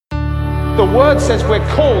The word says we're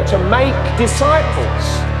called to make disciples.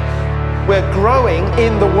 We're growing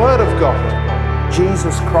in the word of God.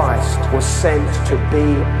 Jesus Christ was sent to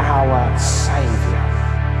be our Savior.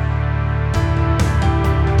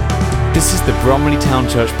 This is the Bromley Town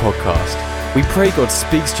Church podcast. We pray God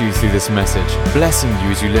speaks to you through this message, blessing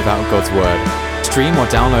you as you live out God's word. Stream or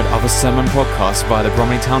download other sermon podcasts via the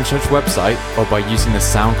Bromley Town Church website or by using the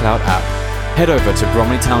SoundCloud app. Head over to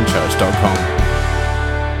bromleytownchurch.com.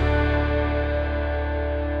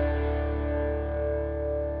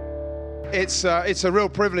 It's a real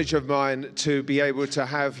privilege of mine to be able to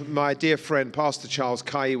have my dear friend, Pastor Charles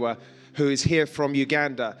Kaiwa, who is here from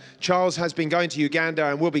Uganda. Charles has been going to Uganda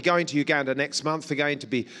and will be going to Uganda next month. They're going to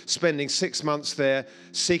be spending 6 months there,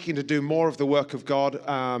 seeking to do more of the work of God.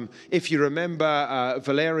 If you remember,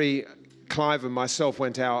 Valerie, Clive and myself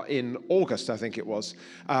went out in August, I think it was,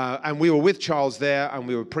 and we were with Charles there, and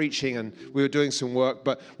we were preaching and we were doing some work,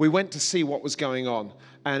 but we went to see what was going on.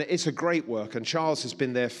 And it's a great work, and Charles has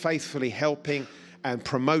been there faithfully helping and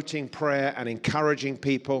promoting prayer and encouraging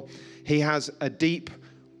people. He has a deep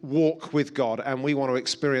walk with God, and we want to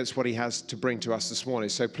experience what he has to bring to us this morning.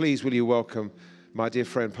 So please, will you welcome my dear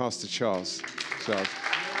friend, Pastor Charles. Charles.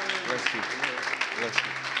 Bless you. Bless you.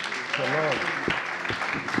 Come on.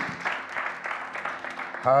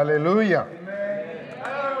 Hallelujah. Amen.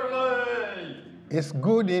 It's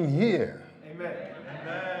good in here. Amen.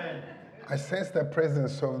 I sense the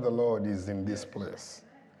presence of the Lord is in this place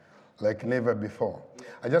like never before.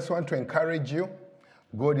 I just want to encourage you.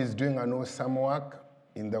 God is doing an awesome work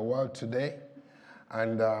in the world today,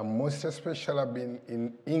 and most especially I've been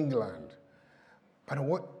in England. But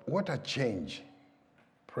what a change.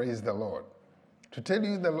 Praise the Lord. To tell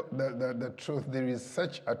you the truth, there is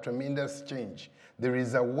such a tremendous change. There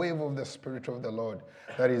is a wave of the Spirit of the Lord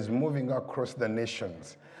that is moving across the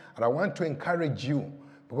nations. And I want to encourage you,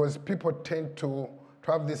 because people tend to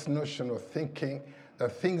have this notion of thinking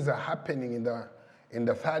that things are happening in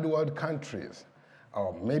the third world countries,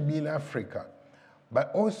 or maybe in Africa. But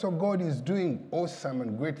also God is doing awesome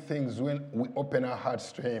and great things when we open our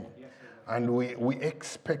hearts to him. Yes, and we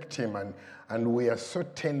expect him, and we are so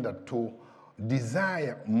tender to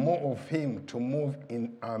desire more of him to move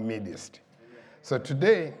in our midst. So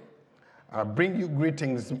today, I bring you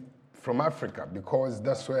greetings from Africa, because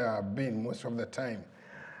that's where I've been most of the time.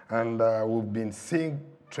 And we've been seeing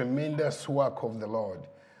tremendous work of the Lord,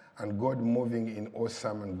 and God moving in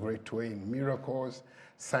awesome and great way in miracles,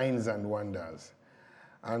 signs and wonders.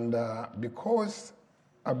 And because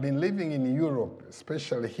I've been living in Europe,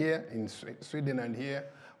 especially here in Sweden and here,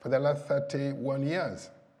 for the last 31 years.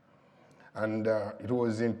 And it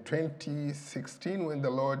was in 2016 when the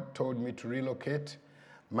Lord told me to relocate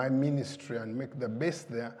my ministry and make the base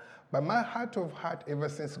there. But my heart of heart, ever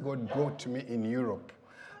since God brought me in Europe,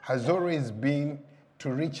 has always been to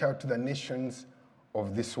reach out to the nations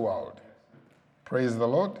of this world. Praise the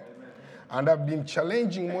Lord. And I've been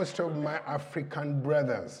challenging most of my African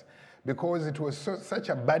brothers, because it was such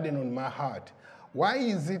a burden on my heart. Why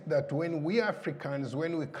is it that when we Africans,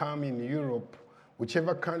 when we come in Europe,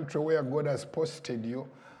 whichever country where God has posted you,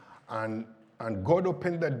 and God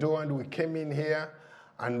opened the door and we came in here,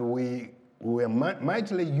 and we were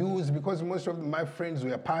mightily used, because most of my friends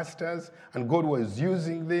were pastors and God was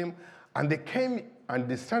using them, and they came and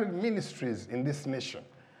they started ministries in this nation.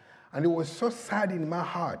 And it was so sad in my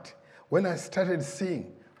heart when I started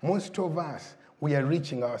seeing most of us, we are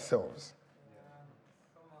reaching ourselves.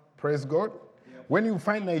 Praise God. When you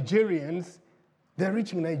find Nigerians, they're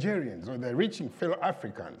reaching Nigerians, or they're reaching fellow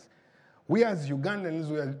Africans. We as Ugandans,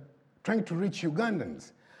 we are trying to reach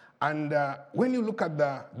Ugandans. And when you look at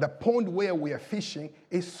the pond where we are fishing,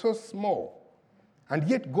 it's so small. And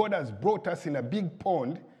yet God has brought us in a big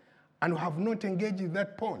pond, and we have not engaged in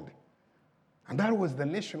that pond. And that was the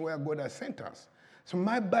nation where God has sent us. So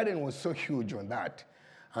my burden was so huge on that.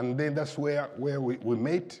 And then that's where we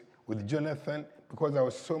met with Jonathan, because I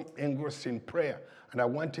was so engrossed in prayer. And I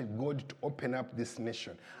wanted God to open up this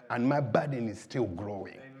nation. And my burden is still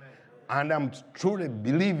growing. Amen. And I'm truly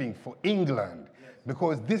believing for England,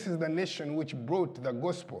 because this is the nation which brought the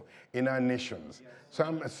gospel in our nations. Yes. So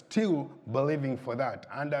I'm still believing for that.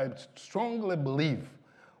 And I strongly believe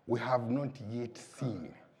we have not yet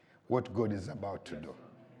seen what God is about to do.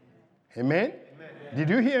 Amen? Amen. Did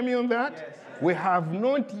you hear me on that? Yes. We have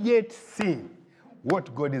not yet seen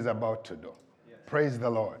what God is about to do. Yes. Praise the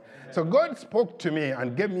Lord. Amen. So God spoke to me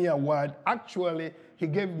and gave me a word. Actually, he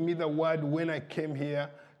gave me the word when I came here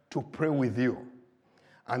to pray with you.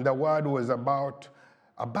 And the word was about,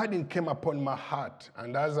 a burden came upon my heart.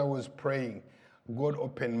 And as I was praying, God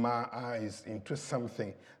opened my eyes into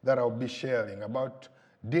something that I'll be sharing about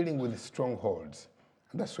dealing with strongholds.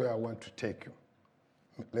 And that's where I want to take you.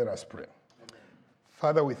 Let us pray.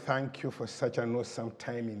 Father, we thank you for such an awesome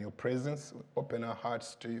time in your presence. We open our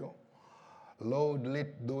hearts to you. Lord,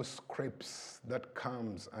 let those scripts that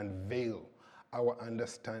comes and veil our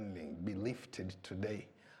understanding be lifted today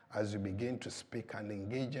as you begin to speak and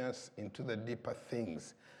engage us into the deeper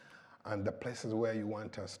things and the places where you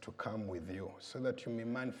want us to come with you, so that you may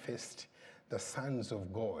manifest the sons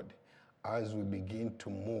of God as we begin to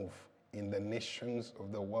move in the nations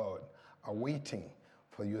of the world, awaiting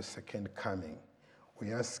for your second coming.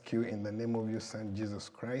 We ask you in the name of your Son, Jesus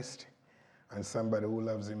Christ, and somebody who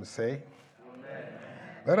loves him say, Amen.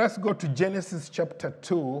 Let us go to Genesis chapter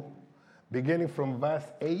 2, beginning from verse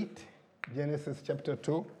 8. Genesis chapter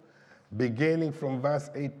 2, beginning from verse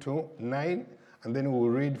 8 to 9, and then we'll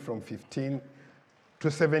read from 15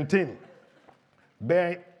 to 17.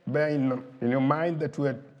 Bear in your mind that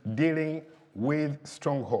we're dealing with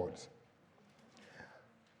strongholds.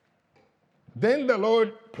 Then the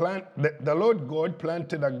Lord God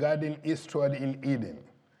planted a garden eastward in Eden,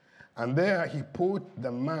 and there he put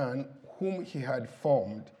the man whom he had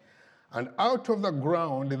formed. And out of the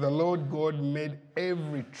ground the Lord God made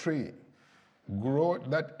every tree grow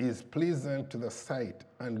that is pleasant to the sight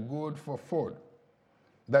and good for food.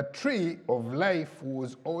 The tree of life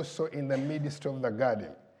was also in the midst of the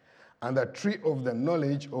garden, and the tree of the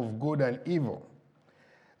knowledge of good and evil.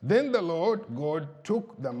 Then the Lord God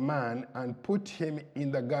took the man and put him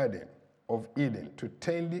in the garden of Eden to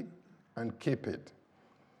tend it and keep it.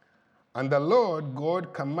 And the Lord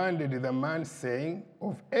God commanded the man, saying,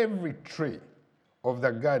 of every tree of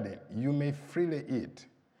the garden you may freely eat.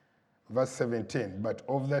 Verse 17, but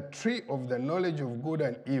of the tree of the knowledge of good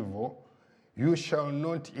and evil you shall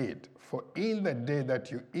not eat, for in the day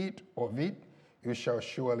that you eat of it you shall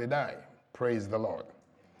surely die. Praise the Lord.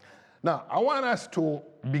 Now, I want us to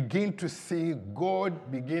begin to see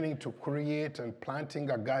God beginning to create and planting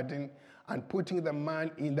a garden and putting the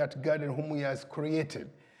man in that garden whom he has created.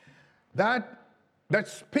 That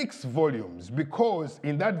speaks volumes, because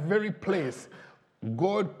in that very place,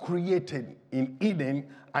 God created in Eden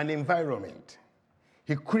an environment.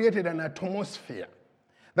 He created an atmosphere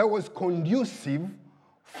that was conducive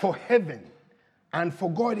for heaven and for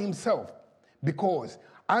God himself. Because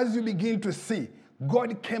as you begin to see,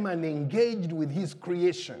 God came and engaged with his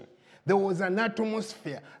creation. There was an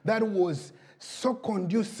atmosphere that was so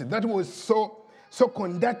conducive, that was so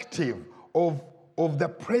conductive of the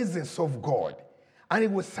presence of God. And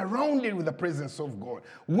it was surrounded with the presence of God.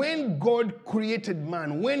 When God created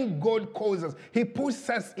man, when God calls us, he puts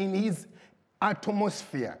us in his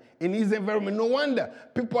atmosphere, in his environment. No wonder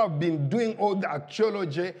people have been doing all the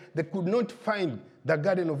archaeology. They could not find the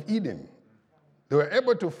Garden of Eden. They were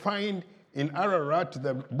able to find in Ararat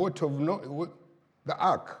the boat of the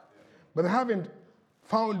ark. But they haven't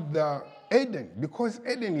found the Eden, because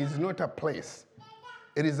Eden is not a place.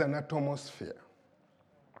 It is an atmosphere.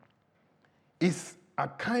 It's a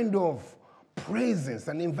kind of presence,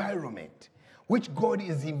 an environment, which God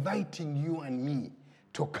is inviting you and me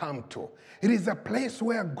to come to. It is a place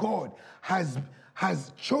where God has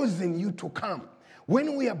chosen you to come.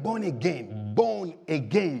 When we are born again,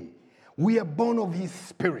 we are born of his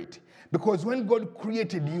spirit. Because when God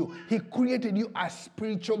created you, he created you a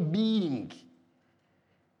spiritual being.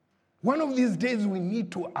 One of these days we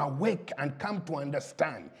need to awake and come to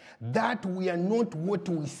understand that we are not what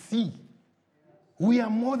we see. We are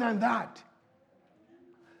more than that.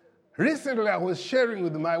 Recently I was sharing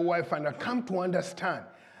with my wife, and I come to understand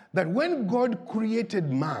that when God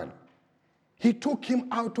created man, he took him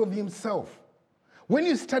out of himself. When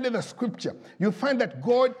you study the scripture, you find that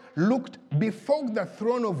God looked before the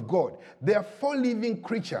throne of God. There are 4 living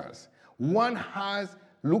creatures. One has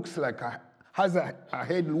a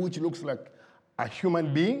head which looks like a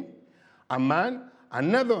human being, a man.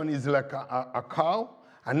 Another one is like a cow.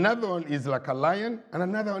 Another one is like a lion. And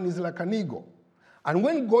another one is like an eagle. And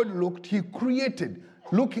when God looked, he created,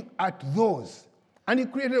 looking at those. And he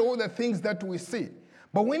created all the things that we see.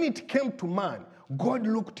 But when it came to man, God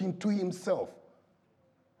looked into himself.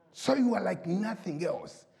 So you are like nothing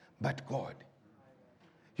else but God.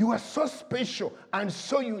 You are so special and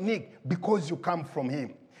so unique because you come from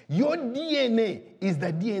him. Your DNA is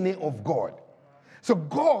the DNA of God. So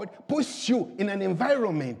God puts you in an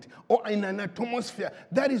environment or in an atmosphere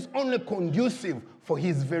that is only conducive for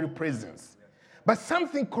his very presence. But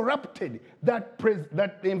something corrupted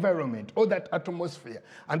that environment or that atmosphere.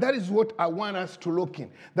 And that is what I want us to look in.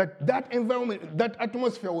 That environment, that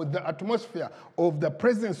atmosphere was the atmosphere of the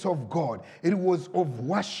presence of God. It was of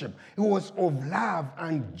worship. It was of love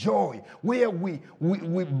and joy, where we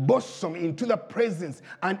blossom into the presence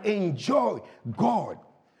and enjoy God.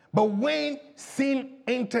 But when sin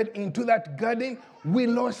entered into that garden, we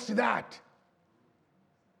lost that.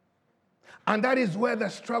 And that is where the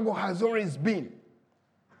struggle has always been.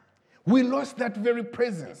 We lost that very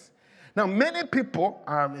presence. Now, many people,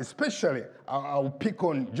 especially, I'll pick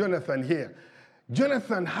on Jonathan here.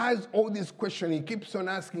 Jonathan has all these questions. He keeps on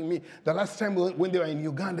asking me. The last time when they were in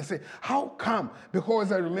Uganda, they said, how come?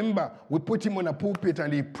 Because I remember we put him on a pulpit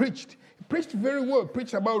and he preached. He preached very well,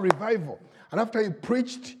 preached about revival. And after he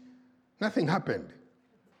preached, nothing happened.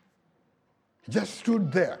 He just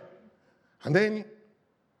stood there. And then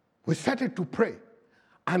we started to pray,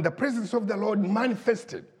 and the presence of the Lord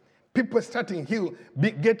manifested. People starting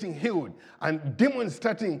getting healed, and demons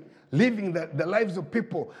starting living the lives of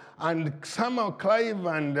people. And Samuel Clive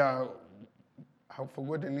and, I've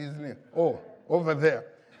forgotten his name. Oh, over there.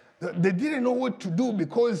 They didn't know what to do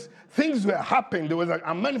because things were happening. There was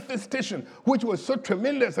a manifestation which was so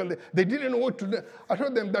tremendous, and they didn't know what to do. I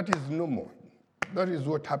told them that is normal. That is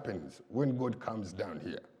what happens when God comes down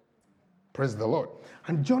here. Praise the Lord.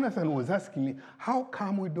 And Jonathan was asking me, how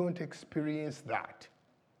come we don't experience that?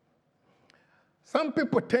 Some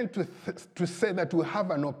people tend to say that we have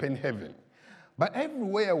an open heaven. But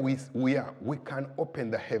everywhere we are, we can open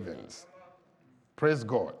the heavens. Praise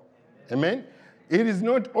God. Amen? It is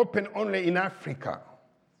not open only in Africa.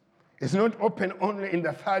 It's not open only in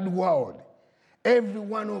the third world. Every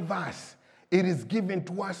one of us, it is given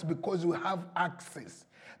to us because we have access.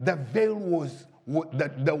 The veil was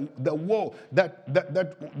the wall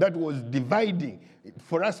that was dividing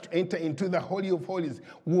for us to enter into the Holy of Holies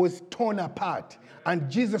was torn apart. And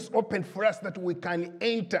Jesus opened for us that we can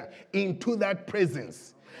enter into that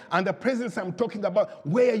presence. And the presence I'm talking about,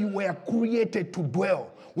 where you were created to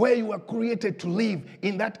dwell, where you were created to live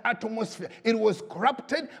in that atmosphere. It was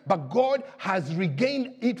corrupted, but God has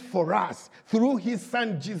regained it for us through his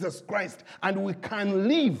Son, Jesus Christ. And we can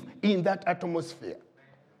live in that atmosphere.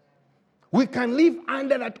 We can live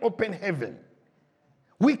under that open heaven.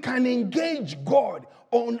 We can engage God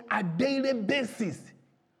on a daily basis,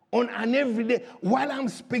 on an everyday. While I'm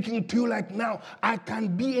speaking to you like now, I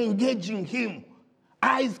can be engaging him.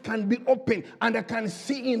 Eyes can be open, and I can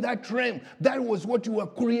see in that realm. That was what you were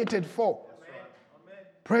created for. Amen.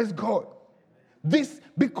 Praise God. This,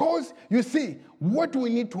 because, you see, what we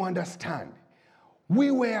need to understand, we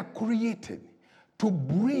were created to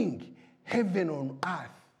bring heaven on earth.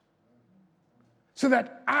 So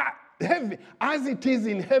that heaven, as it is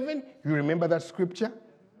in heaven, you remember that scripture?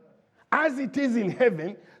 As it is in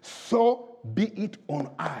heaven, so be it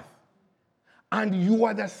on earth. And you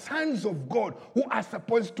are the sons of God who are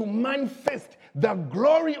supposed to manifest the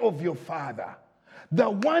glory of your Father, the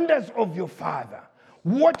wonders of your Father,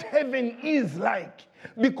 what heaven is like,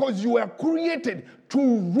 because you were created to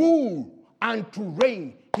rule and to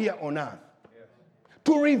reign here on earth.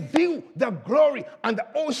 To reveal the glory and the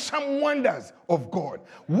awesome wonders of God.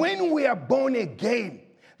 When we are born again,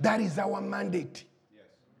 that is our mandate. Yes.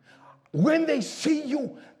 When they see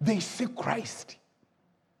you, they see Christ.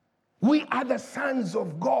 We are the sons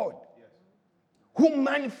of God, yes, who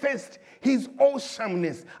manifest his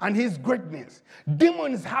awesomeness and his greatness.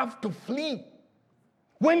 Demons have to flee.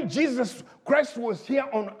 When Jesus Christ was here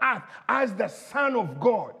on earth as the Son of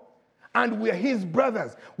God, and we are his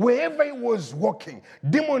brothers, wherever he was walking,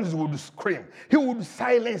 demons would scream. He would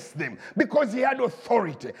silence them because he had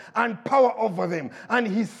authority and power over them. And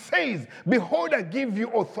he says, behold, I give you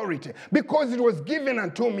authority because it was given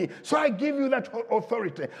unto me. So I give you that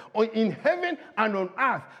authority in heaven and on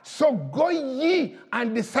earth. So go ye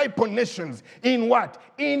and disciple nations. In what?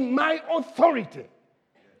 In my authority.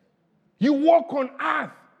 You walk on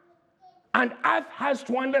earth, and earth has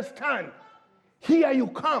to understand, here you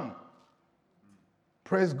come.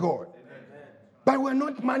 Praise God. Amen. But we're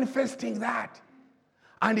not manifesting that.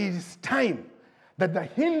 And it is time that the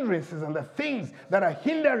hindrances and the things that are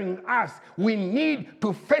hindering us, we need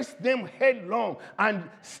to face them headlong and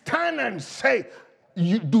stand and say,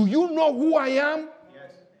 do you know who I am?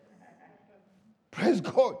 Yes. Praise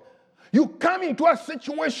God. You come into a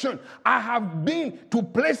situation. I have been to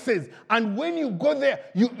places, and when you go there,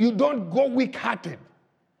 you don't go weak-hearted.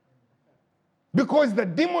 Because the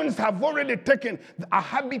demons have already taken a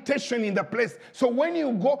habitation in the place. So when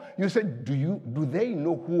you go, you say, do they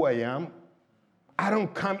know who I am? I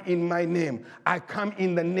don't come in my name. I come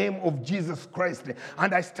in the name of Jesus Christ.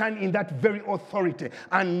 And I stand in that very authority.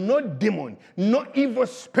 And no demon, no evil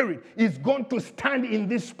spirit is going to stand in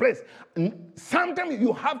this place. Sometimes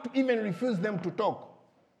you have to even refuse them to talk.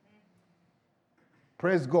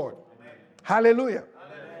 Praise God. Amen. Hallelujah.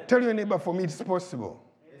 Amen. Tell your neighbor, for me it's possible.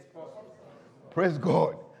 It's possible. Praise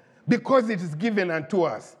God. Because it is given unto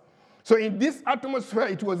us. So in this atmosphere,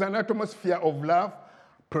 it was an atmosphere of love,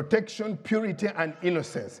 protection, purity, and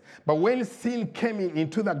innocence. But when sin came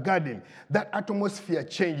into the garden, that atmosphere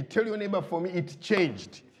changed. Tell your neighbor, for me, it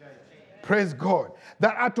changed. Praise God.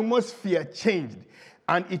 That atmosphere changed.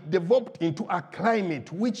 And it developed into a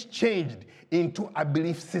climate which changed into a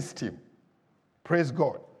belief system. Praise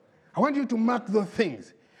God. I want you to mark those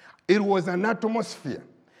things. It was an atmosphere.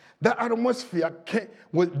 That atmosphere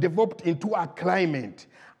was developed into a climate.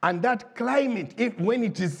 And that climate, when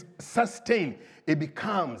it is sustained, it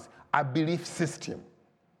becomes a belief system.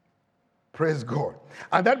 Praise God.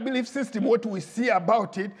 And that belief system, what we see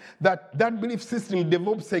about it, that belief system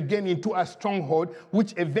develops again into a stronghold,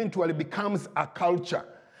 which eventually becomes a culture.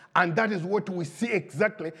 And that is what we see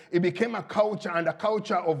exactly. It became a culture, and a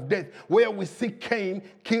culture of death, where we see Cain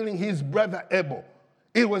killing his brother Abel.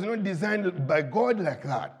 It was not designed by God like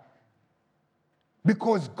that.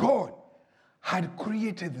 Because God had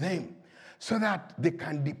created them so that they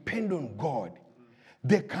can depend on God.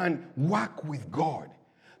 They can work with God.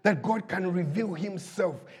 That God can reveal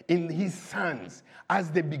himself in his sons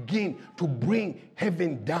as they begin to bring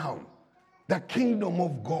heaven down. The kingdom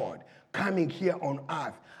of God coming here on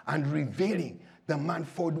earth and revealing the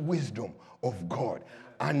manifold wisdom of God.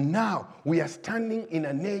 And now we are standing in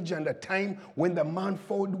an age and a time when the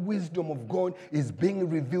manifold wisdom of God is being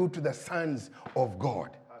revealed to the sons of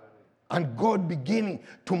God. And God beginning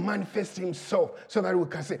to manifest himself so that we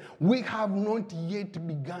can say, we have not yet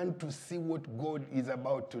begun to see what God is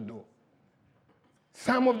about to do.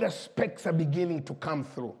 Some of the specks are beginning to come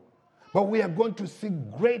through. But we are going to see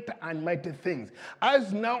great and mighty things.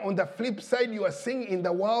 As now on the flip side, you are seeing in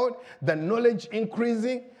the world the knowledge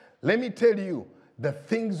increasing. Let me tell you, the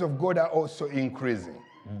things of God are also increasing.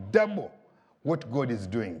 Double what God is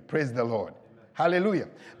doing. Praise the Lord. Hallelujah.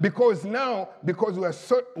 Because now, because we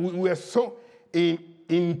are so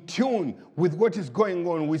in tune with what is going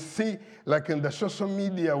on, we see, like in the social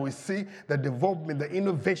media, we see the development, the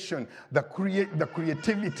innovation, the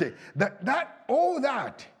creativity, all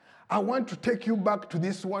that. I want to take you back to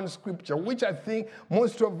this one scripture, which I think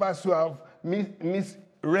most of us who have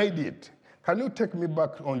misread it. Can you take me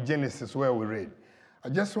back on Genesis where we read? I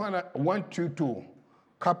just want you to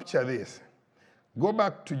capture this. Go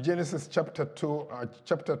back to Genesis chapter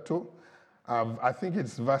 2. I think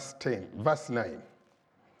it's verse 9,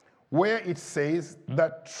 where it says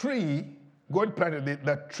that tree, God planted it,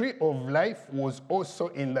 the tree of life was also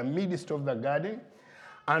in the midst of the garden,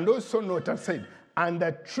 and also note and said, and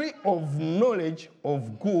the tree of knowledge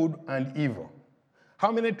of good and evil.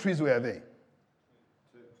 How many trees were there?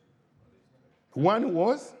 One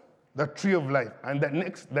was the tree of life, and the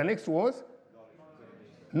next was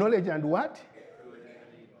knowledge and what?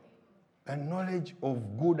 The knowledge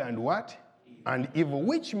of good and what? And evil,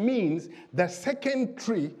 which means the second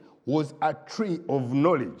tree was a tree of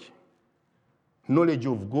knowledge. Knowledge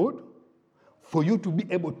of good, for you to be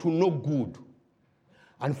able to know good,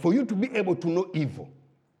 and for you to be able to know evil.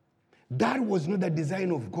 That was not the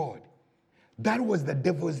design of God. That was the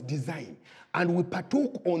devil's design. And we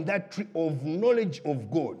partook on that tree of knowledge of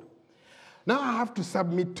God. Now I have to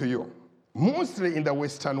submit to you, mostly in the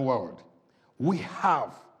Western world, we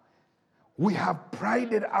have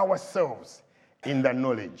prided ourselves in the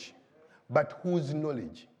knowledge. But whose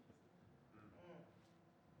knowledge?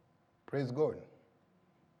 Praise God.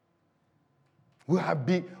 We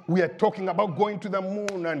are talking about going to the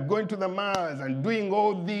moon and going to the Mars and doing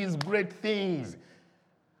all these great things.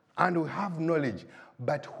 And we have knowledge.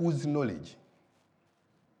 But whose knowledge?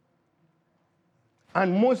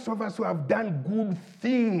 And most of us who have done good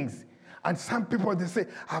things, and some people, they say,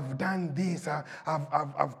 I've done this,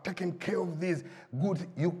 I've taken care of this. Good.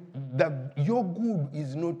 Your good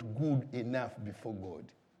is not good enough before God.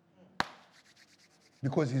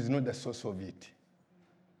 Because he's not the source of it.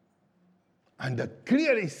 And that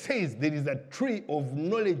clearly says there is a tree of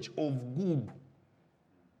knowledge of good.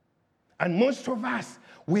 And most of us,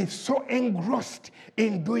 we're so engrossed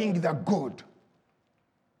in doing the good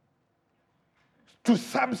to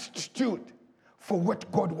substitute for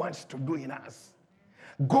what God wants to do in us.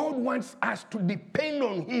 God wants us to depend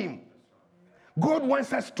on him. God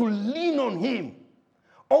wants us to lean on him.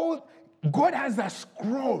 God has a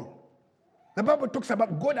scroll. The Bible talks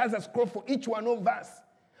about God has a scroll for each one of us,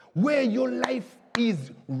 where your life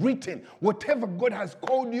is written. Whatever God has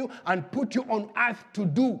called you and put you on earth to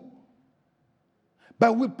do.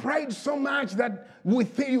 But we pride so much that we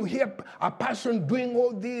think you hear a person doing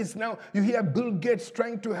all this. Now you hear Bill Gates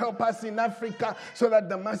trying to help us in Africa so that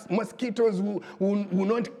the mosquitoes will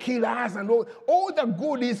not kill us. And all the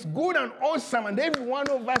good is good and awesome. And every one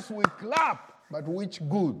of us will clap. But which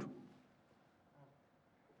good?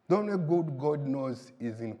 The only good God knows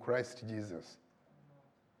is in Christ Jesus.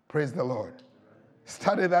 Praise the Lord.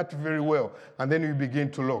 Study that very well, and then we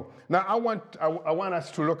begin to look. Now, I want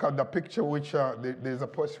us to look at the picture which there's a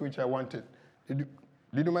post which I wanted. Did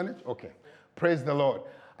you manage? Okay. Praise the Lord.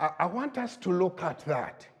 I want us to look at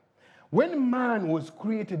that. When man was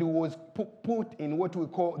created, he was put in what we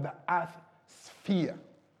call the earth sphere.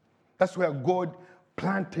 That's where God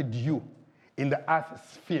planted you, in the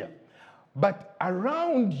earth sphere. But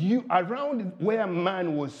around you, around where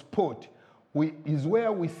man was put, is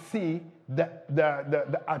where we see the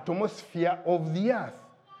atmosphere of the earth.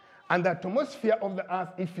 And the atmosphere of the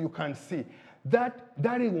earth, if you can see, that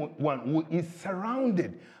one is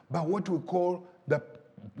surrounded by what we call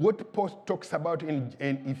what Paul talks about in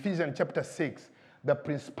Ephesians chapter 6, the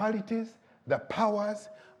principalities, the powers,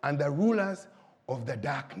 and the rulers of the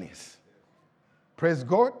darkness. Praise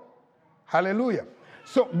God. Hallelujah.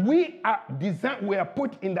 So we are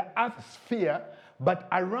put in the earth sphere, but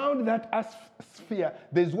around that earth sphere,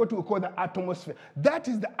 there's what we call the atmosphere. That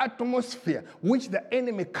is the atmosphere which the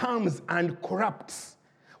enemy comes and corrupts.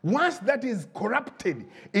 Once that is corrupted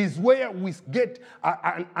is where we get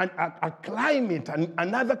a climate,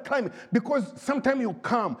 another climate. Because sometimes you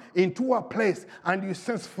come into a place and you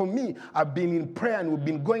sense, for me, I've been in prayer and we've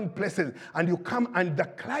been going places, and you come and the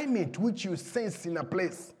climate which you sense in a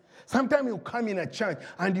place. Sometimes you come in a church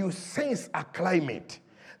and you sense a climate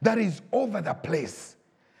that is over the place.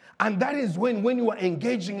 And that is when you are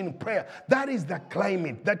engaging in prayer, that is the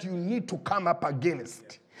climate that you need to come up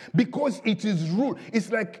against. Because it is rule.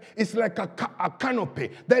 It's like a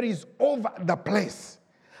canopy that is over the place.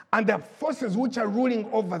 And the forces which are ruling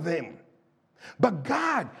over them. But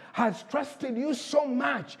God has trusted you so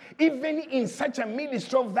much, even in such a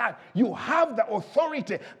ministry of that, you have the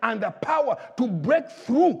authority and the power to break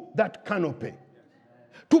through that canopy,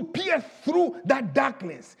 to pierce through that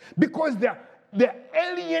darkness, because the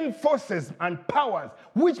alien forces and powers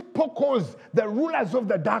which cause the rulers of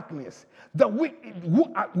the darkness,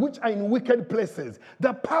 which are in wicked places,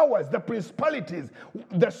 the powers, the principalities,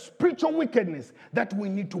 the spiritual wickedness that we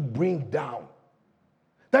need to bring down,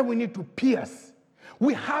 that we need to pierce.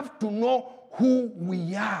 We have to know who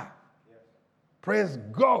we are. Yes. Praise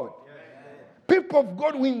God. Yes. People of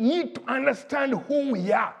God, we need to understand who we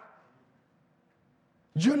are.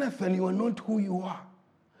 Jonathan, you are not who you are.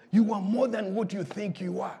 You are more than what you think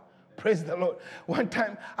you are. Praise the Lord. One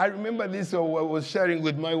time, I remember this, I was sharing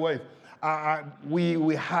with my wife.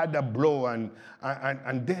 We had a blow, and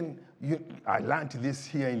then I learned this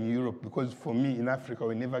here in Europe, because for me in Africa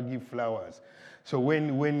we never give flowers. So when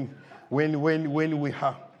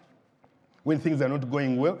things are not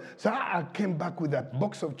going well, so I came back with a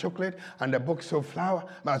box of chocolate and a box of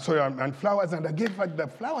and flowers, and I gave her the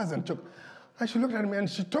flowers and chocolate. And she looked at me and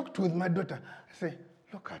she talked with my daughter. I said,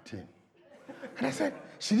 "Look at him." And I said,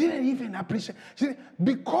 she didn't even appreciate.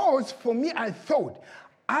 Because for me, I thought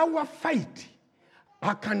our fight,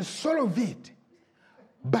 I can solve it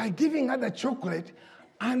by giving her the chocolate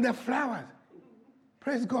and the flowers.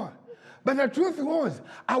 Praise God. But the truth was,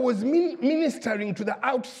 I was ministering to the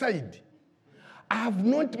outside. I have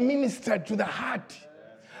not ministered to the heart.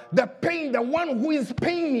 The pain, the one who is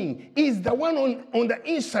paining is the one on the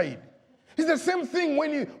inside. It's the same thing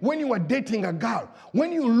when you are dating a girl.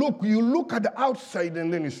 When you look at the outside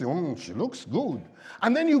and then you say, she looks good.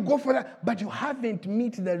 And then you go for that, but you haven't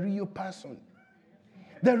met the real person.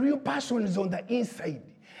 The real person is on the inside.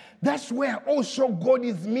 That's where also God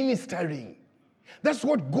is ministering. That's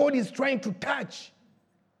what God is trying to touch.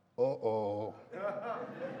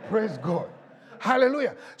 Praise God.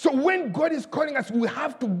 Hallelujah. So when God is calling us, we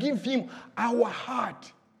have to give him our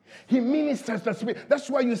heart. He ministers the Spirit. That's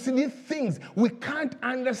why you see these things, we can't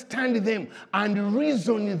understand them and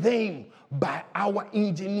reason them by our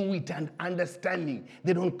ingenuity and understanding.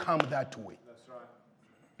 They don't come that way. That's right.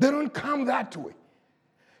 They don't come that way.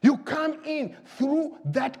 You come in through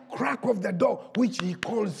that crack of the door, which he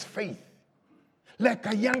calls faith. Like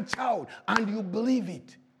a young child, and you believe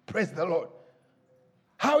it. Praise the Lord.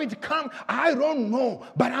 How it comes, I don't know,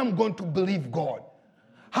 but I'm going to believe God.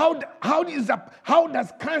 How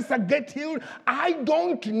does cancer get healed? I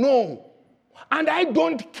don't know. And I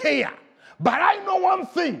don't care. But I know one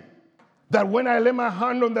thing, that when I lay my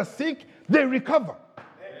hand on the sick, they recover.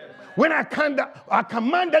 When I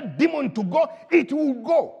command that demon to go, it will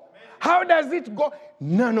go. How does it go?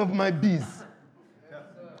 None of my biz.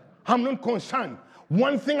 I'm not concerned.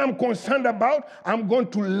 One thing I'm concerned about, I'm going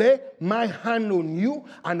to lay my hand on you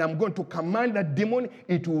and I'm going to command that demon,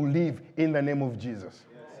 it will leave in the name of Jesus.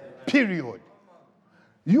 Period.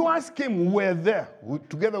 You ask him, we're there,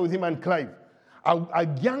 together with him and Clive. A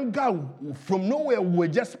young girl from nowhere, we were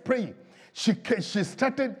just praying. She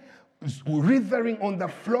started writhing on the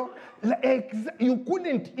floor. You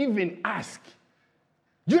couldn't even ask.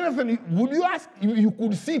 Jonathan, would you ask? You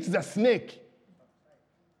could see it's a snake.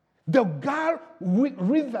 The girl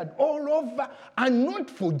writhed all over, and not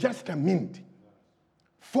for just a minute,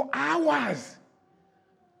 for hours,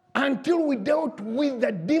 until we dealt with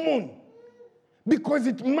the demon, because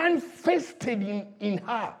it manifested in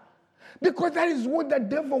her. Because that is what the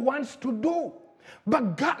devil wants to do.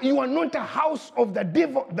 But God, you are not a house of the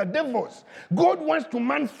devils. God wants to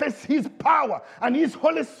manifest his power and his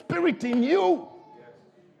Holy Spirit in you.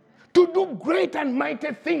 To do great and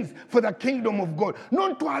mighty things for the kingdom of God.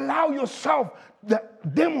 Not to allow yourself, the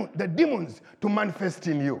demons, to manifest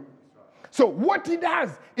in you. So what he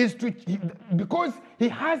does is because he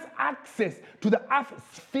has access to the earth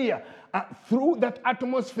sphere, through that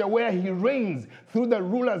atmosphere where he reigns, through the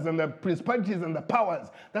rulers and the principalities and the powers.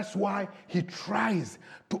 That's why he tries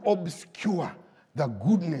to obscure the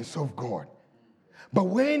goodness of God. But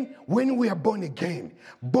when we are born again,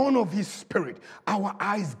 born of his Spirit, our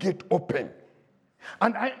eyes get open.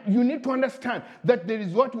 And you need to understand that there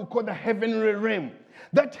is what we call the heavenly realm.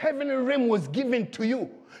 That heavenly realm was given to you.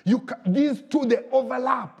 These two, they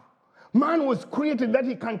overlap. Man was created that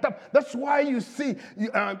he can tap. That's why you see,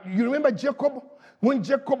 you remember Jacob? When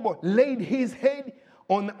Jacob laid his head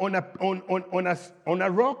on a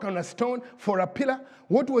rock, on a stone for a pillar,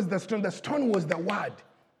 what was the stone? The stone was the word.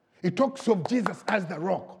 It talks of Jesus as the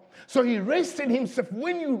rock. So he rested himself.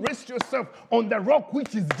 When you rest yourself on the rock,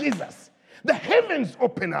 which is Jesus, the heavens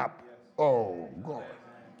open up. Oh, God.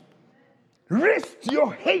 Rest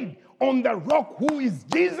your head on the rock, who is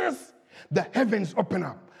Jesus, the heavens open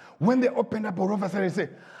up. When they open up, all of a sudden, he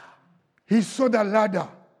said, he saw the ladder,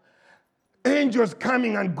 angels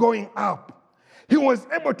coming and going up. He was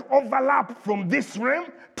able to overlap from this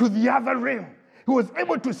realm to the other realm. He was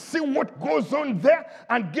able to see what goes on there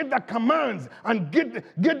and get the commands and get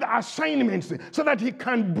the assignments so that he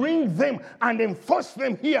can bring them and enforce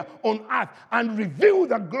them here on earth and reveal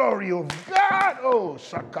the glory of God. Oh,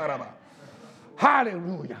 Shakaraba.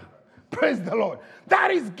 Hallelujah. Praise the Lord. That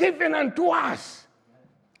is given unto us.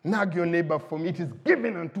 Nag your neighbor for me. It is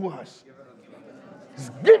given unto us. It's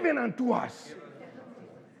given unto us.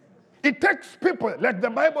 It takes people, like the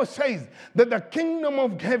Bible says, that the kingdom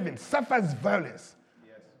of heaven suffers violence.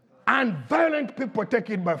 Yes. And violent people take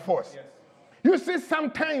it by force. Yes. You see,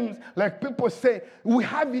 sometimes, like people say, we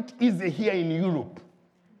have it easy here in Europe.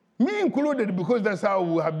 Me included, because that's how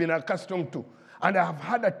we have been accustomed to. And I have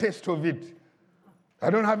had a taste of it. I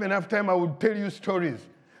don't have enough time, I would tell you stories.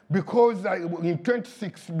 Because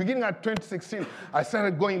beginning at 2016, I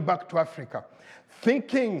started going back to Africa,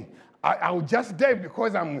 thinking I will just dive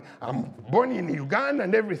because I'm born in Uganda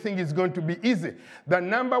and everything is going to be easy. The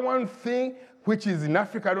number one thing, which is in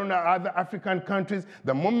Africa, I don't know other African countries,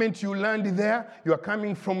 the moment you land there, you are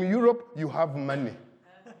coming from Europe, you have money.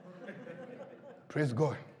 Praise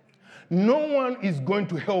God. No one is going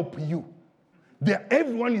to help you.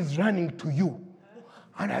 Everyone is running to you.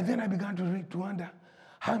 And then I began to wonder,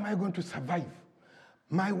 how am I going to survive?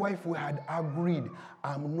 My wife, we had agreed,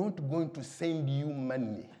 I'm not going to send you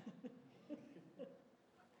money.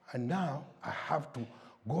 And now I have to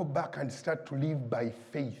go back and start to live by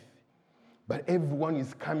faith. But everyone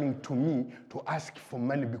is coming to me to ask for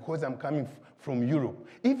money because I'm coming from Europe.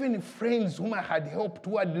 Even friends whom I had helped,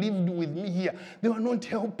 who had lived with me here, they were not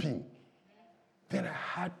helping. Then I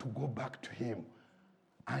had to go back to him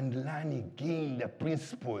and learn again the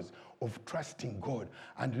principles of trusting God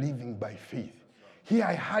and living by faith. Here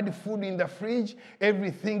I had food in the fridge,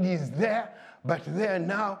 everything is there, but there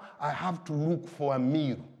now I have to look for a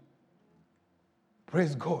meal.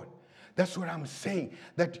 Praise God. That's what I'm saying,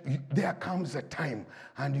 that there comes a time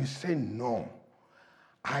and you say, no,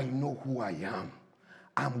 I know who I am.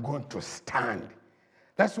 I'm going to stand.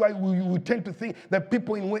 That's why we tend to think that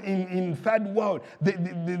people in third world,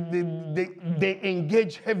 they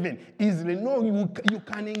engage heaven easily. No, you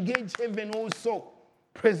can engage heaven also.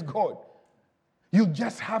 Praise God. You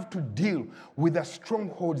just have to deal with the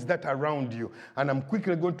strongholds that are around you. And I'm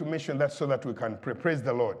quickly going to mention that so that we can pray. Praise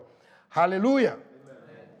the Lord. Hallelujah.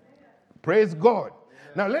 Praise God.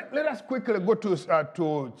 Now let us quickly go to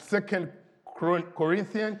 2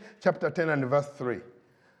 Corinthians chapter 10 and verse 3.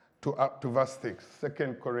 to verse 6.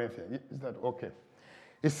 2 Corinthians. Is that okay?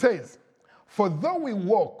 It says, for though we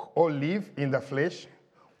walk or live in the flesh,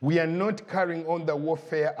 we are not carrying on the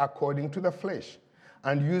warfare according to the flesh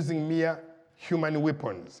and using mere human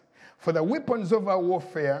weapons. For the weapons of our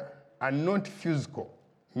warfare are not physical,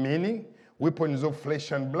 meaning weapons of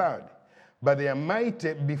flesh and blood, but they are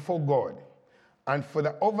mighty before God, and for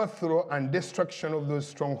the overthrow and destruction of those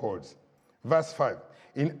strongholds. Verse 5,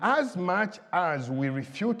 inasmuch as we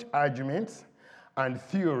refute arguments and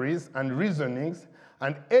theories and reasonings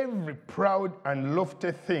and every proud and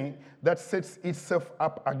lofty thing that sets itself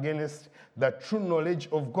up against the true knowledge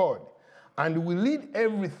of God, and we lead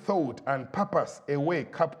every thought and purpose away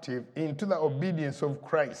captive into the obedience of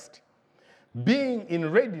Christ, being in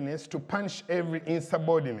readiness to punish every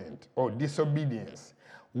insubordinate or disobedience,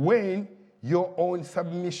 when your own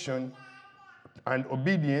submission and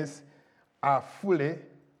obedience are fully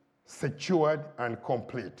secured and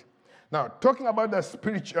complete. Now, talking about the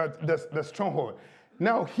spiritual, the stronghold,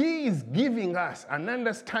 now he is giving us an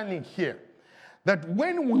understanding here that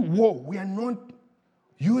when we war, we are not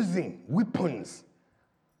using weapons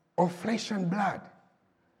of flesh and blood.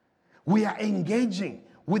 We are engaging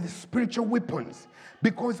with spiritual weapons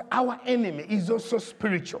because our enemy is also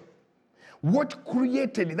spiritual. What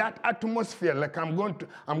created that atmosphere, like I'm going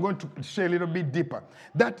to share a little bit deeper,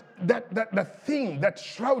 that the thing that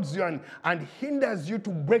shrouds you and hinders you to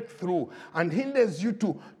break through and hinders you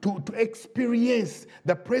to experience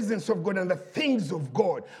the presence of God and the things of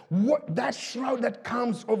God, what that shroud that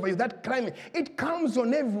comes over you, that climate, it comes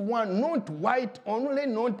on everyone, not white only,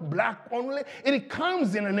 not black only. It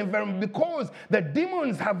comes in an environment because the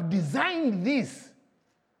demons have designed this.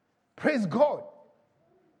 Praise God.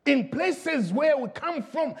 In places where we come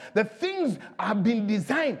from, the things have been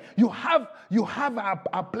designed. You have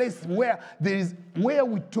a place where there is where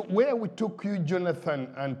we took you,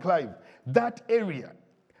 Jonathan and Clive. That area.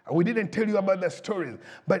 We didn't tell you about the stories,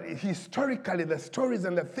 but historically, the stories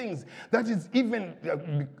and the things, that is even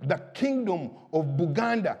the kingdom of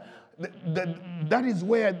Buganda. That is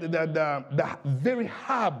where the very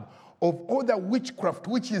hub of all the witchcraft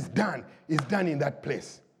which is done in that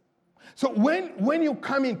place. So when you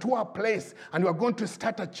come into a place and you are going to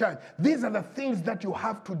start a church, these are the things that you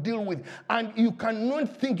have to deal with. And you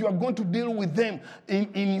cannot think you are going to deal with them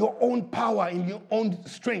in your own power, in your own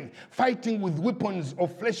strength, fighting with weapons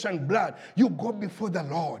of flesh and blood. You go before the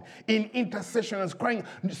Lord in intercession and crying,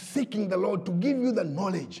 seeking the Lord to give you the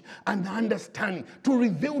knowledge and the understanding, to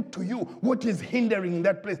reveal to you what is hindering in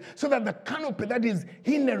that place, so that the canopy that is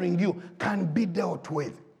hindering you can be dealt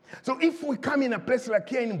with. So if we come in a place like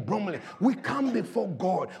here in Bromley, we come before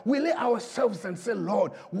God. We lay ourselves and say,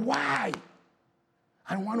 Lord, why?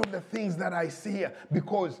 And one of the things that I see here,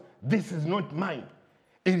 because this is not mine,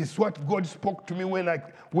 it is what God spoke to me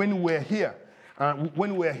when we're here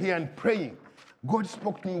and praying. God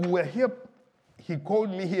spoke to me. We were here. He called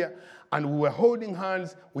me here, and we were holding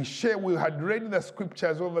hands. We had read the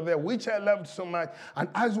scriptures over there, which I loved so much. And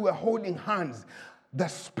as we were holding hands, the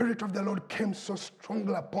Spirit of the Lord came so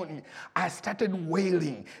strongly upon me. I started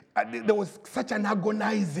wailing. There was such an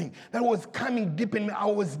agonizing that was coming deep in me. I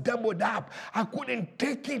was doubled up. I couldn't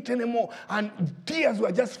take it anymore. And tears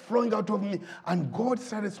were just flowing out of me. And God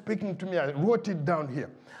started speaking to me. I wrote it down here.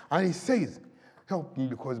 And he says, help me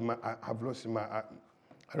because I've lost my eye.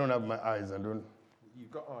 I don't have my eyes.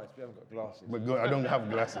 You've got eyes, but you haven't got glasses. But God, I don't have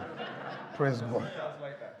glasses. Praise God.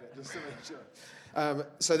 Just to make sure.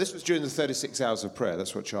 So this was during the 36 hours of prayer.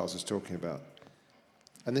 That's what Charles is talking about.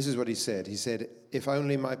 And this is what he said. He said, if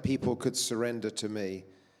only my people could surrender to me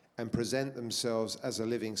and present themselves as a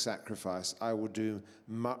living sacrifice, I will do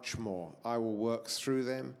much more. I will work through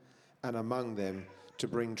them and among them to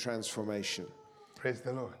bring transformation. Praise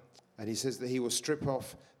the Lord. And he says that he will strip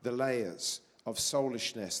off the layers of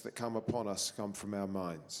soulishness that come upon us, come from our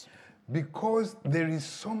minds. Because there is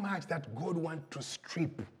so much that God wants to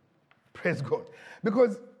strip. Praise God.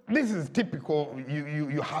 Because this is typical,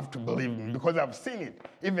 you have to believe me, because I've seen it,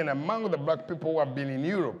 even among the black people who have been in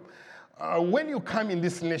Europe. When you come in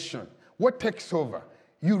this nation, what takes over?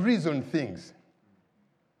 You reason things.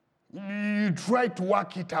 You try to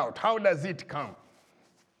work it out. How does it come?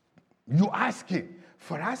 You ask it.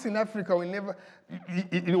 For us in Africa, we never...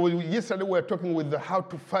 Yesterday we were talking with how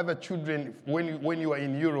to father children when you are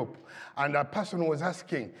in Europe. And a person was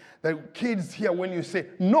asking, the kids here, when you say,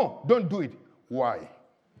 no, don't do it. Why?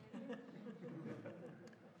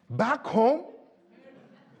 Back home,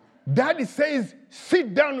 daddy says,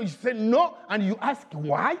 sit down. You say no, and you ask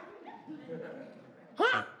why?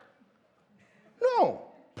 Huh? No.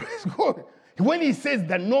 Praise God. When he says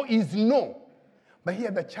that no is no. But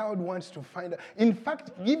here the child wants to find out. In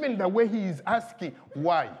fact, even the way he is asking,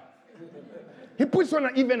 why? He puts on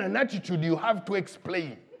even an attitude you have to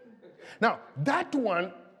explain. Now, that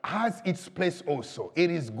one has its place also.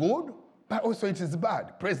 It is good, but also it is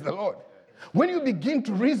bad. Praise the Lord. When you begin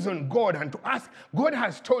to reason God and to ask, God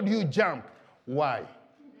has told you jump. Why?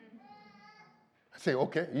 I say,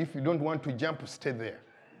 okay, if you don't want to jump, stay there.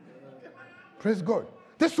 Praise God.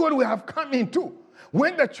 That's what we have come into.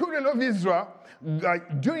 When the children of Israel,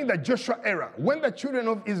 during the Joshua era, when the children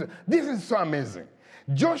of Israel, this is so amazing.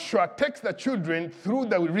 Joshua takes the children through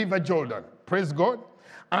the river Jordan. Praise God.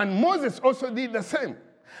 And Moses also did the same.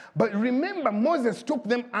 But remember, Moses took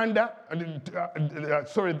them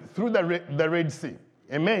through the Red Sea.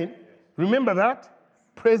 Amen. Remember that?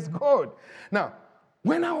 Praise God. Now,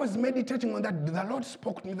 when I was meditating on that, the Lord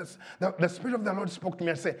spoke to me. The Spirit of the Lord spoke to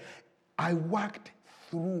me and said, I walked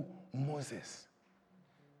through Moses.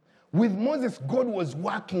 With Moses, God was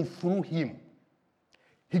working through him.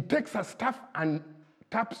 He takes a staff and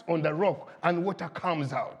taps on the rock and water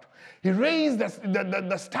comes out. He raised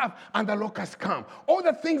the staff and the locusts come. All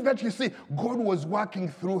the things that you see, God was working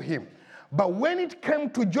through him. But when it came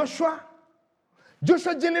to Joshua,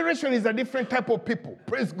 Joshua's generation is a different type of people.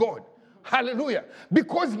 Praise God. Hallelujah.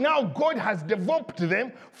 Because now God has developed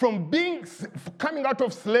them from coming out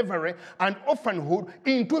of slavery and orphanhood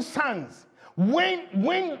into sons.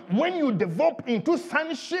 When you develop into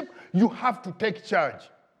sonship, you have to take charge.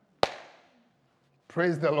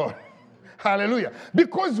 Praise the Lord. Hallelujah.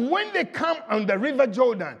 Because when they come on the river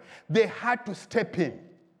Jordan, they had to step in.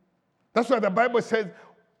 That's why the Bible says,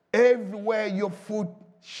 everywhere your foot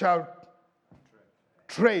shall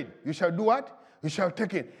tread, you shall do what? You shall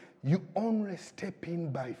take it. You only step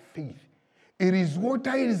in by faith. It is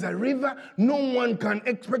water, it is a river. No one can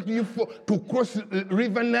expect you to cross the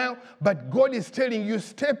river now, but God is telling you,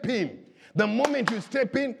 step in. The moment you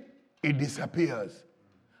step in, it disappears.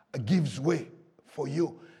 It gives way for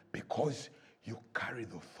you because you carry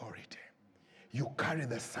the authority. You carry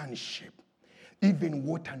the sonship. Even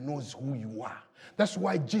water knows who you are. That's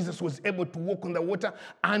why Jesus was able to walk on the water,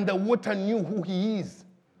 and the water knew who he is.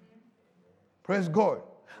 Praise God.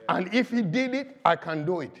 And if he did it, I can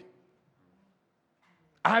do it.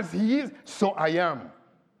 As he is, so I am.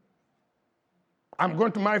 I'm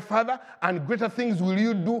going to my Father, and greater things will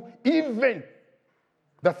you do. Even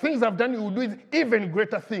the things I've done, you will do even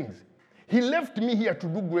greater things. He left me here to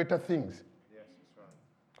do greater things. Yes,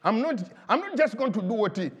 that's right. I'm not just going to do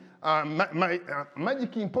what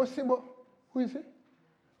Magic Impossible. Who is it?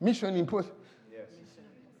 Mission Impossible. Yes.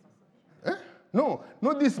 Eh? No,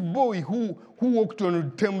 not this boy who walked on the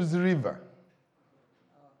Thames River.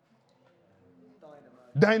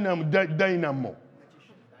 Dynamo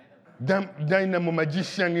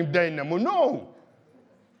magician in Dynamo. No.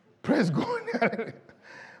 Praise God.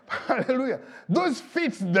 Hallelujah. Those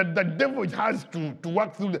feats that the devil has to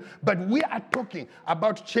work through. But we are talking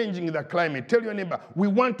about changing the climate. Tell your neighbor, we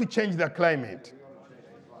want to change the climate.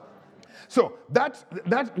 So that's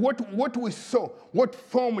what we saw, what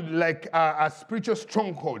formed like a spiritual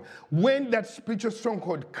stronghold. When that spiritual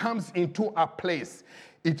stronghold comes into a place,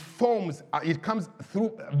 it comes through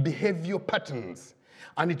behavioral patterns.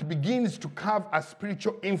 And it begins to have a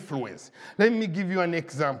spiritual influence. Let me give you an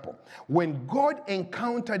example. When God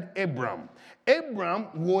encountered Abram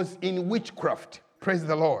was in witchcraft. Praise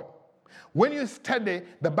the Lord. When you study,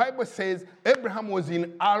 the Bible says Abraham was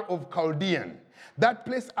in Ur of Chaldean. That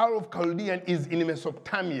place, Ur of Chaldean, is in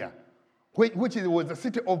Mesopotamia, which was the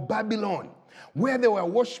city of Babylon, where they were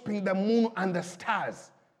worshiping the moon and the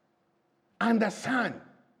stars and the sun.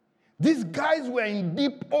 These guys were in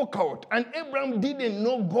deep occult, and Abraham didn't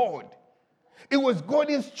know God. It was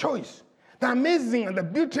God's choice. The amazing and the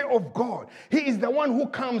beauty of God. He is the one who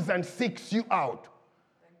comes and seeks you out.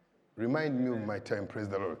 Remind me of my time, praise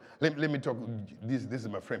the Lord. Let me talk, this is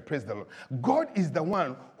my friend, praise the Lord. God is the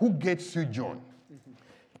one who gets you, John.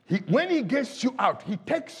 When he gets you out, he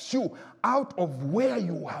takes you out of where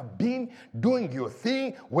you have been doing your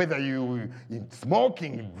thing, whether you in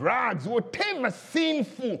smoking, drugs, whatever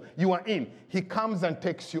sinful you are in. He comes and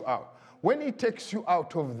takes you out. When he takes you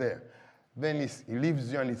out of there, then he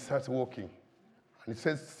leaves you and he starts walking. And he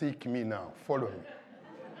says, seek me now, follow me.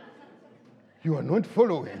 You are not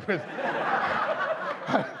following.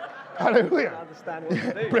 Hallelujah. I understand what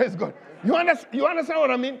you do. Praise God. You understand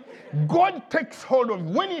what I mean? God takes hold of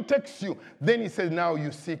you. When he takes you, then he says, now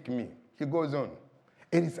you seek me. He goes on.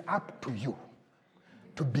 It is up to you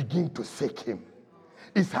to begin to seek him.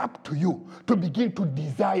 It's up to you to begin to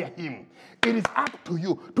desire him. It is up to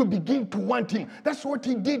you to begin to want him. That's what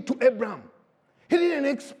he did to Abraham. He didn't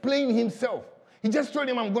explain himself. He just told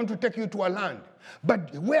him, I'm going to take you to a land.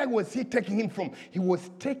 But where was he taking him from? He was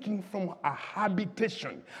taking from a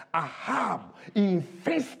habitation, a hub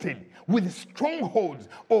infested with strongholds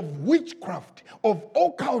of witchcraft, of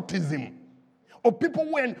occultism, of people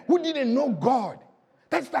who didn't know God.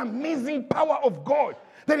 That's the amazing power of God,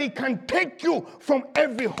 that he can take you from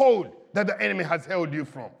every hold that the enemy has held you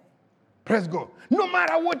from. Praise God. No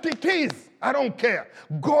matter what it is, I don't care.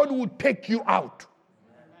 God will take you out.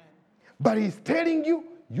 But he's telling you,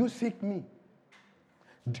 you seek me.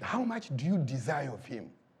 How much do you desire of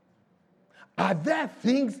him? Are there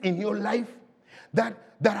things in your life that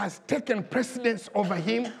has taken precedence over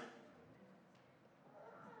him?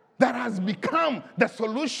 That has become the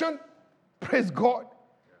solution? Praise God.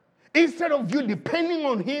 Instead of you depending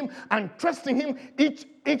on him and trusting him each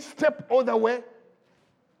step all the way.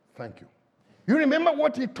 Thank you. You remember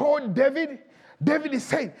what he told David? David is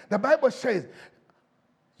saying, the Bible says,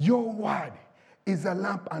 your word is a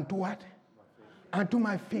lamp unto what? Unto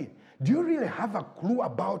my feet. Do you really have a clue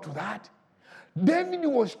about that? David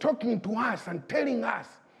was talking to us and telling us,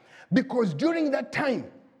 because during that time,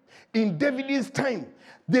 in David's time,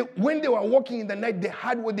 when they were walking in the night, they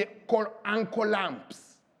had what they call anchor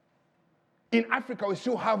lamps. In Africa, we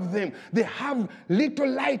still have them. They have little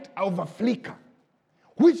light of a flicker,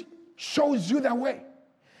 which shows you the way.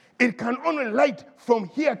 It can only light from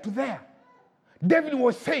here to there. David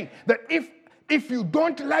was saying that if you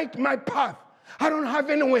don't light my path, I don't have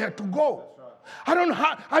anywhere to go. I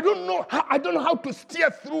don't know how to steer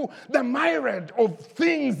through the myriad of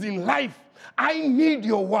things in life. I need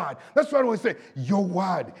your word. That's what I always say. Your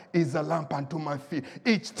word is a lamp unto my feet.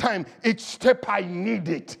 Each time, each step, I need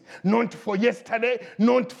it. Not for yesterday,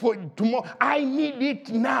 not for tomorrow. I need it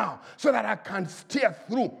now so that I can steer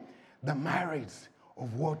through the myriads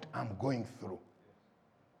of what I'm going through.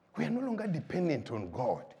 We are no longer dependent on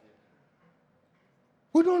God.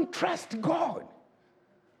 We don't trust God.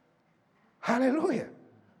 Hallelujah.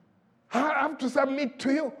 I have to submit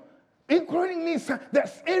to you, including me.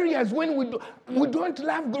 There's areas when we don't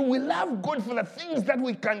love God. We love God for the things that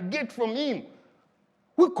we can get from him.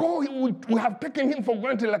 We have taken him for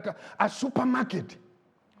granted like a supermarket.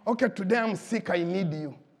 Okay, today I'm sick, I need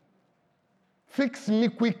you. Fix me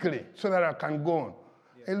quickly so that I can go on.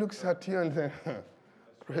 He looks at you and says,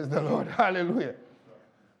 praise the Lord, hallelujah.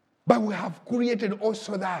 But we have created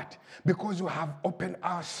also that because we have opened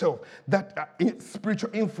ourselves. That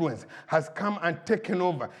spiritual influence has come and taken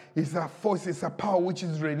over. It's a force, it's a power which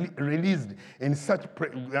is released in such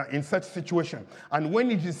situation. And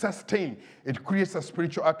when it is sustained, it creates a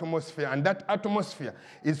spiritual atmosphere. And that atmosphere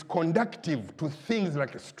is conducive to things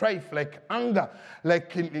like strife, like anger,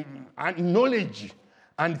 like knowledge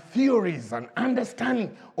and theories and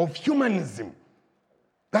understanding of humanism.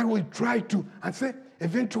 That we try to, and say,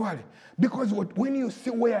 eventually, because when you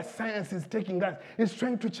see where science is taking us, it's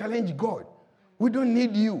trying to challenge God. We don't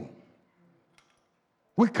need you.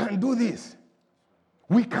 We can do this.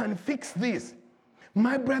 We can fix this.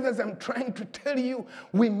 My brothers, I'm trying to tell you,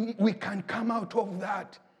 we can come out of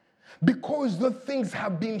that. Because those things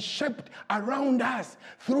have been shaped around us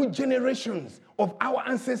through generations of our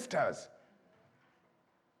ancestors.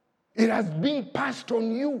 It has been passed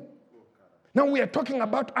on you. Now we are talking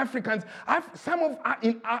about Africans. Some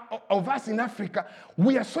of us in Africa,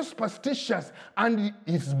 we are so superstitious, and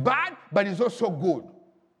it's bad, but it's also good.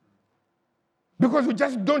 Because we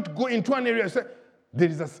just don't go into an area and say, there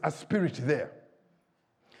is a spirit there.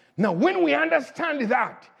 Now when we understand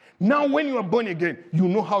that, now when you are born again, you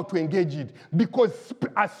know how to engage it. Because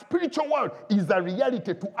a spiritual world is a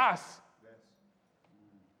reality to us.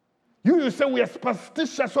 You say we are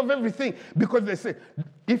superstitious of everything because they say,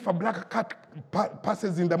 if a black cat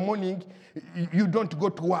passes in the morning, you don't go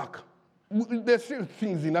to work. There's still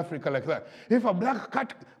things in Africa like that. If a black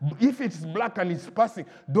cat, if it's black and it's passing,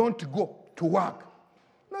 don't go to work.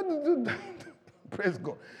 Praise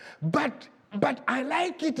God. But I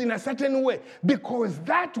like it in a certain way because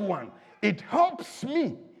that one, it helps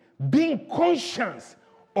me being conscious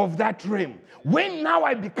of that realm. When now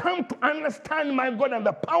I become to understand my God and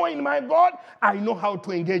the power in my God, I know how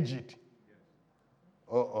to engage it.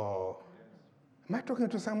 Am I talking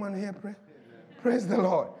to someone here? Praise the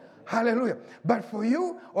Lord. Hallelujah. But for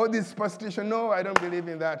you, all this superstition, no, I don't believe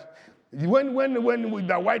in that. When with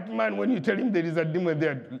the white man, when you tell him there is a demon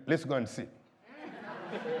there, let's go and see.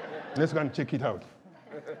 Let's go and check it out.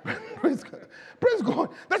 Praise God. Praise God.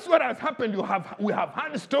 That's what has happened. We have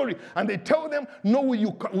heard a story, and they tell them, no, we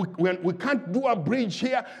can't do a bridge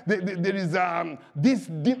here. There is this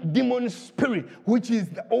demon spirit, which is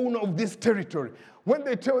the owner of this territory. When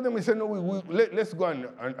they tell them, we say, no, let's go and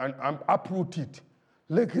uproot it.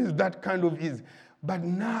 Like it's that kind of easy. But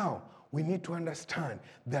now we need to understand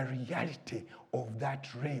the reality of that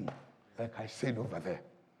realm, like I said over there.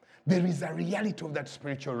 There is a reality of that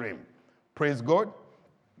spiritual realm. Praise God.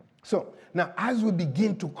 So now as we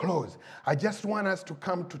begin to close, I just want us to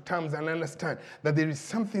come to terms and understand that there is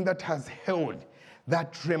something that has held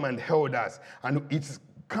that realm and held us. And it's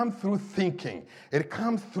come through thinking. It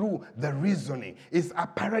comes through the reasoning. It's a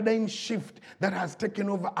paradigm shift that has taken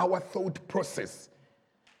over our thought process.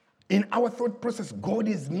 In our thought process, God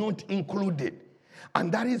is not included. And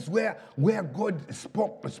that is where God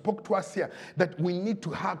spoke to us here, that we need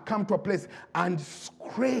to come to a place and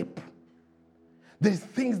scrape. There's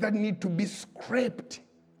things that need to be scraped.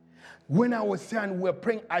 When I was here and we were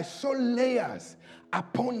praying, I saw layers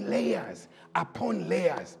upon layers upon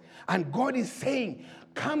layers. And God is saying,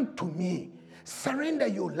 come to me, surrender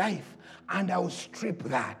your life, and I'll strip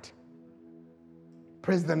that.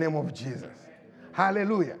 Praise the name of Jesus.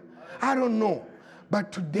 Hallelujah. I don't know,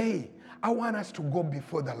 but today I want us to go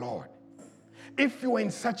before the Lord. If you are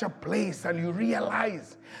in such a place and you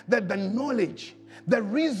realize that the knowledge, the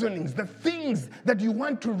reasonings, the things that you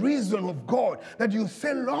want to reason of God, that you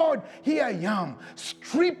say, Lord, here I am,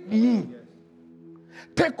 strip me.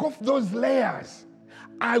 Take off those layers.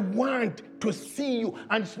 I want to see you.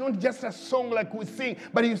 And it's not just a song like we sing,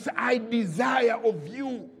 but you say, I desire of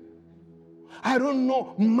you. I don't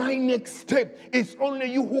know my next step. It's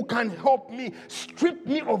only you who can help me. Strip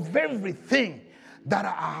me of everything that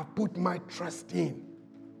I have put my trust in.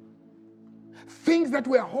 Things that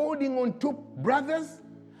we're holding on to, brothers,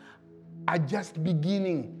 are just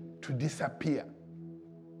beginning to disappear.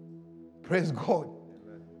 Praise God.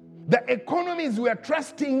 The economies we are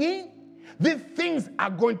trusting in, these things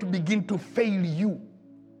are going to begin to fail you.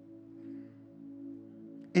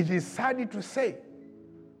 It is sad to say,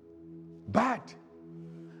 but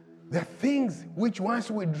the things which once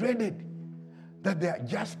we dreaded, that they are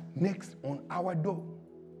just next on our door.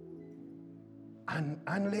 And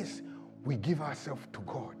unless we give ourselves to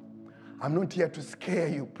God. I'm not here to scare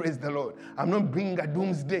you, praise the Lord. I'm not bringing a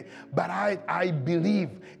doomsday, but I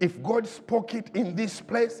believe if God spoke it in this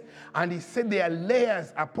place and he said there are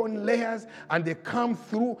layers upon layers and they come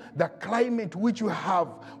through the climate which we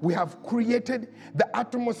have created, the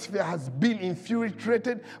atmosphere has been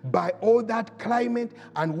infiltrated by all that climate,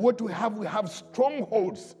 and what we have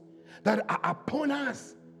strongholds that are upon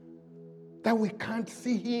us that we can't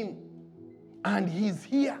see him, and he's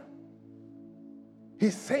here.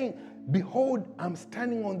 He's saying, behold, I'm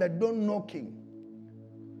standing on the door knocking.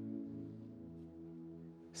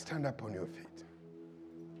 Stand up on your feet.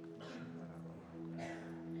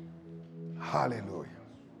 Hallelujah.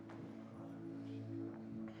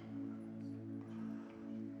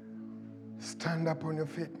 Stand up on your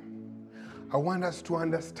feet. I want us to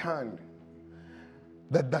understand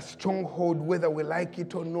that the stronghold, whether we like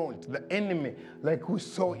it or not, the enemy, like we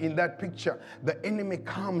saw in that picture, the enemy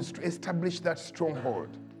comes to establish that stronghold.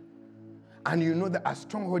 And you know that a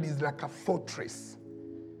stronghold is like a fortress.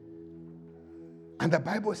 And the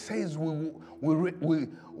Bible says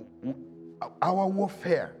our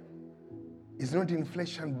warfare is not in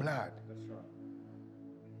flesh and blood. That's right.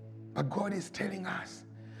 But God is telling us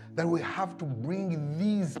that we have to bring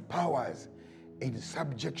these powers in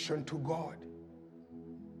subjection to God.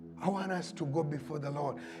 I want us to go before the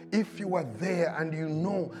Lord. If you are there and you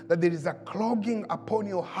know that there is a clogging upon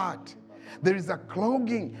your heart, there is a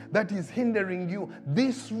clogging that is hindering you,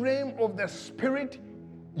 this realm of the Spirit,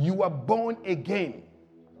 you are born again.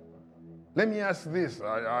 Let me ask this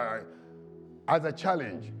as a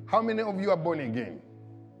challenge. How many of you are born again?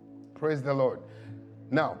 Praise the Lord.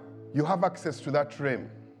 Now, you have access to that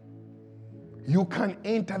realm. You can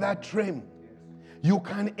enter that realm. You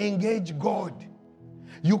can engage God.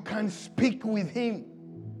 You can speak with him.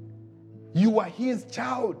 You are his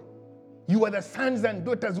child. You are the sons and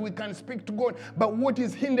daughters. We can speak to God. But what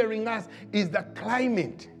is hindering us is the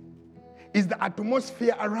climate, is the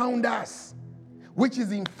atmosphere around us, which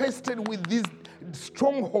is infested with these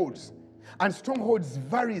strongholds. And strongholds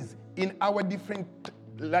varies in our different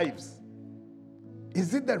lives.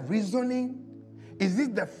 Is it the reasoning? Is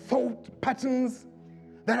it the thought patterns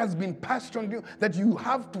that has been passed on you that you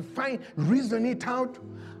have to reason it out?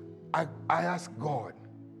 I ask God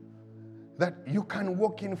that you can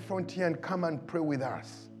walk in front here and come and pray with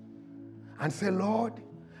us and say, Lord,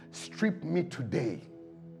 strip me today.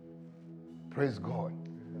 Praise God.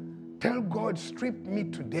 Tell God, strip me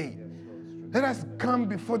today. Let us come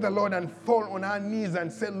before the Lord and fall on our knees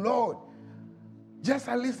and say, Lord, just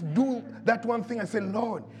at least do that one thing and say,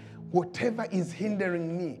 Lord, whatever is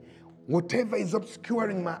hindering me, whatever is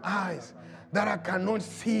obscuring my eyes, that I cannot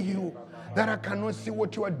see you, that I cannot see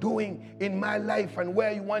what you are doing in my life and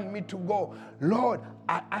where you want me to go. Lord,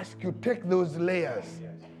 I ask you, take those layers.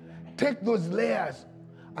 Take those layers,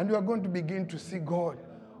 and you are going to begin to see God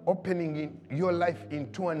opening in your life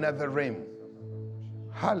into another realm.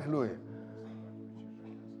 Hallelujah.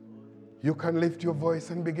 You can lift your voice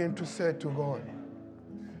and begin to say to God.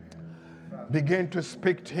 Begin to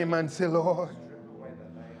speak to him and say, Lord.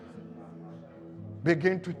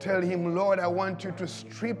 Begin to tell him, Lord, I want you to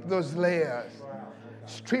strip those layers.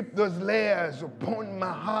 Strip those layers upon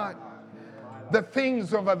my heart. The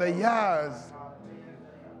things over the years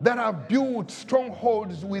that have built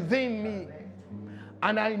strongholds within me.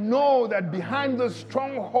 And I know that behind those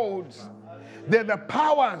strongholds, there are the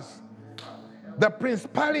powers, the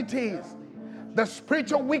principalities, the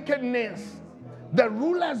spiritual wickedness, the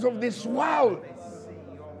rulers of this world.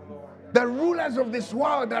 The rulers of this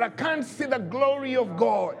world that I can't see the glory of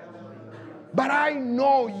God. But I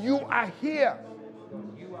know you are here.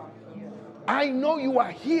 I know you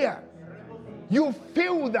are here. You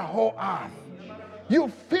fill the whole earth. You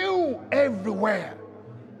fill everywhere.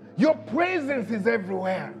 Your presence is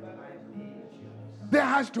everywhere. There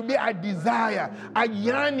has to be a desire, a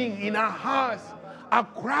yearning in our hearts, a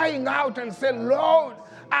crying out and say, Lord,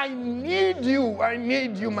 I need you. I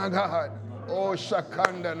need you, my God. Oh,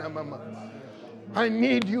 Shakanda na mama. I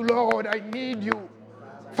need you, Lord. I need you.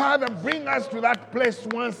 Father, bring us to that place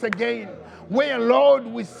once again where, Lord,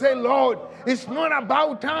 we say, Lord, it's not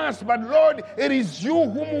about us, but, Lord, it is you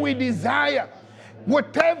whom we desire.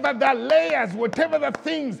 Whatever the layers, whatever the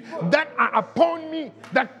things that are upon me,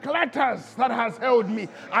 the clutters that has held me,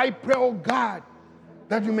 I pray, oh God,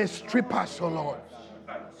 that you may strip us, oh Lord.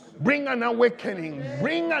 Bring an awakening.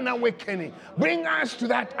 Bring an awakening. Bring us to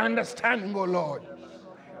that understanding, oh Lord,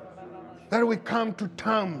 that we come to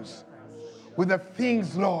terms with the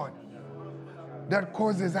things, Lord, that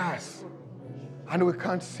causes us and we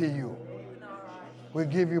can't see you. We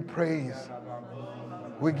give you praise.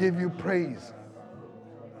 We give you praise.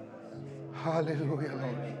 Hallelujah,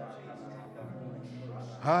 Lord.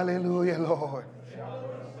 Hallelujah, Lord.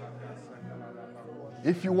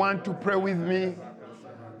 If you want to pray with me,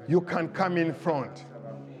 you can come in front.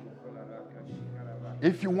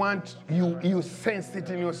 If you want, you sense it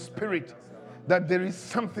in your spirit that there is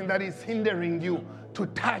something that is hindering you to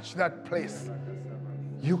touch that place,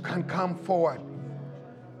 you can come forward.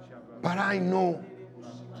 But I know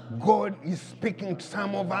God is speaking to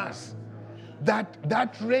some of us.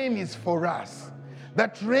 That realm is for us.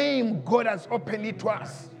 That realm, God has opened it to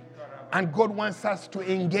us. And God wants us to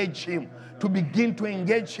engage him, to begin to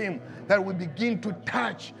engage him, that we begin to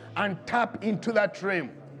touch and tap into that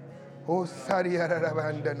realm. Oh,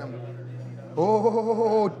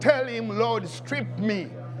 oh, tell him, Lord, strip me.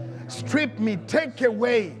 Strip me. Take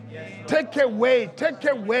away. Take away. Take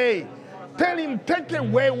away. Tell him, take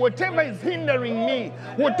away whatever is hindering me,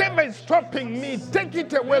 whatever is stopping me. Take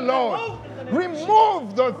it away, Lord.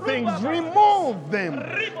 Remove those things. Remove them.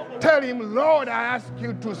 Tell him, Lord, I ask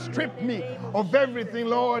you to strip me of everything,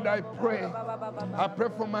 Lord, I pray. I pray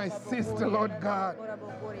for my sister, Lord God,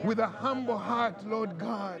 with a humble heart, Lord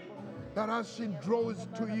God, that as she draws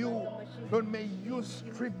to you, Lord, may you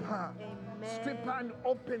strip her. Strip her and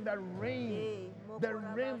open the realm,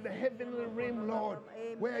 the heavenly realm, Lord,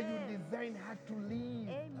 where you designed her to live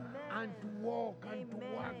and to walk and to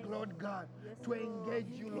work, Lord God, to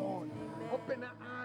engage you, Lord. Open her eyes.